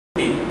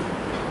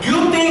Do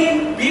you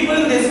think people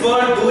in this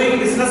world doing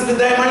business with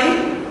their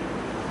money?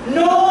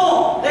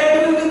 No, they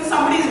are doing with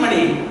somebody's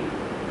money.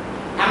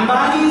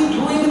 Ambani is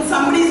doing with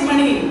somebody's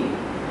money.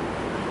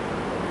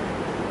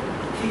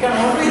 He can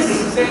always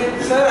say,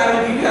 sir,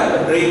 I will give you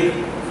a break.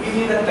 Give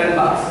me the 10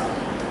 bucks.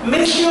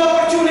 Miss your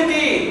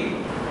opportunity.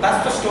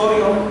 That's the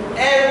story of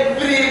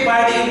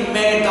everybody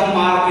made a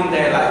mark in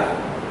their life.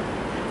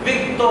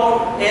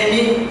 Without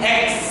any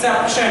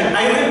exception.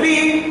 I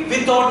repeat,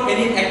 without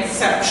any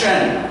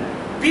exception.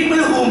 People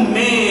who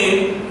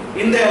made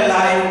in their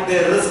life,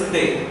 they risked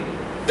it.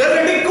 They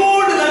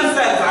ridiculed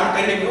themselves. I'm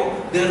telling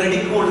you, they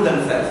ridiculed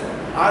themselves.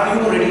 Are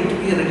you ready to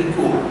be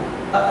ridiculed?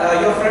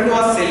 Your friend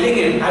was selling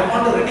it. I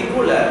want to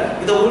ridicule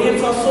her. The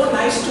audience was so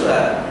nice to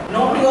her.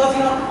 Nobody was,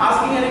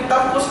 asking any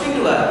tough question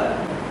to her.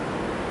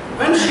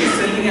 When she is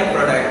selling a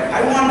product,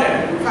 I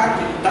wanted. In fact,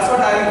 that's what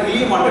I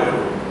really wanted to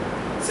do.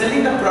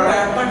 Selling the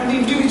product, but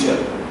in individual.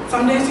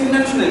 Sometimes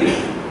intentionally.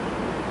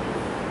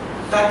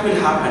 That will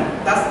happen.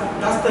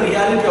 That's the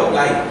reality of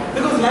life.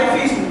 Because life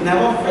is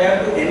never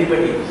fair to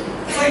anybody.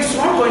 So it's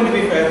not going to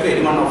be fair to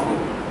any one of you.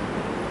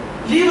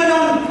 Leave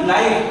alone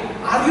life.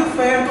 Are you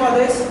fair to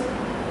others?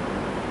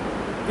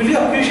 Will you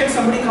appreciate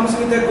somebody comes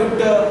with a good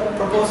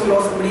proposal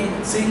or somebody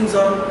sings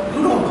or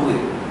you don't do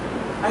it.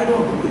 I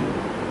don't do it.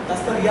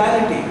 That's the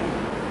reality.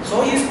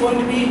 So he is going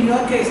to be in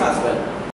your case as well.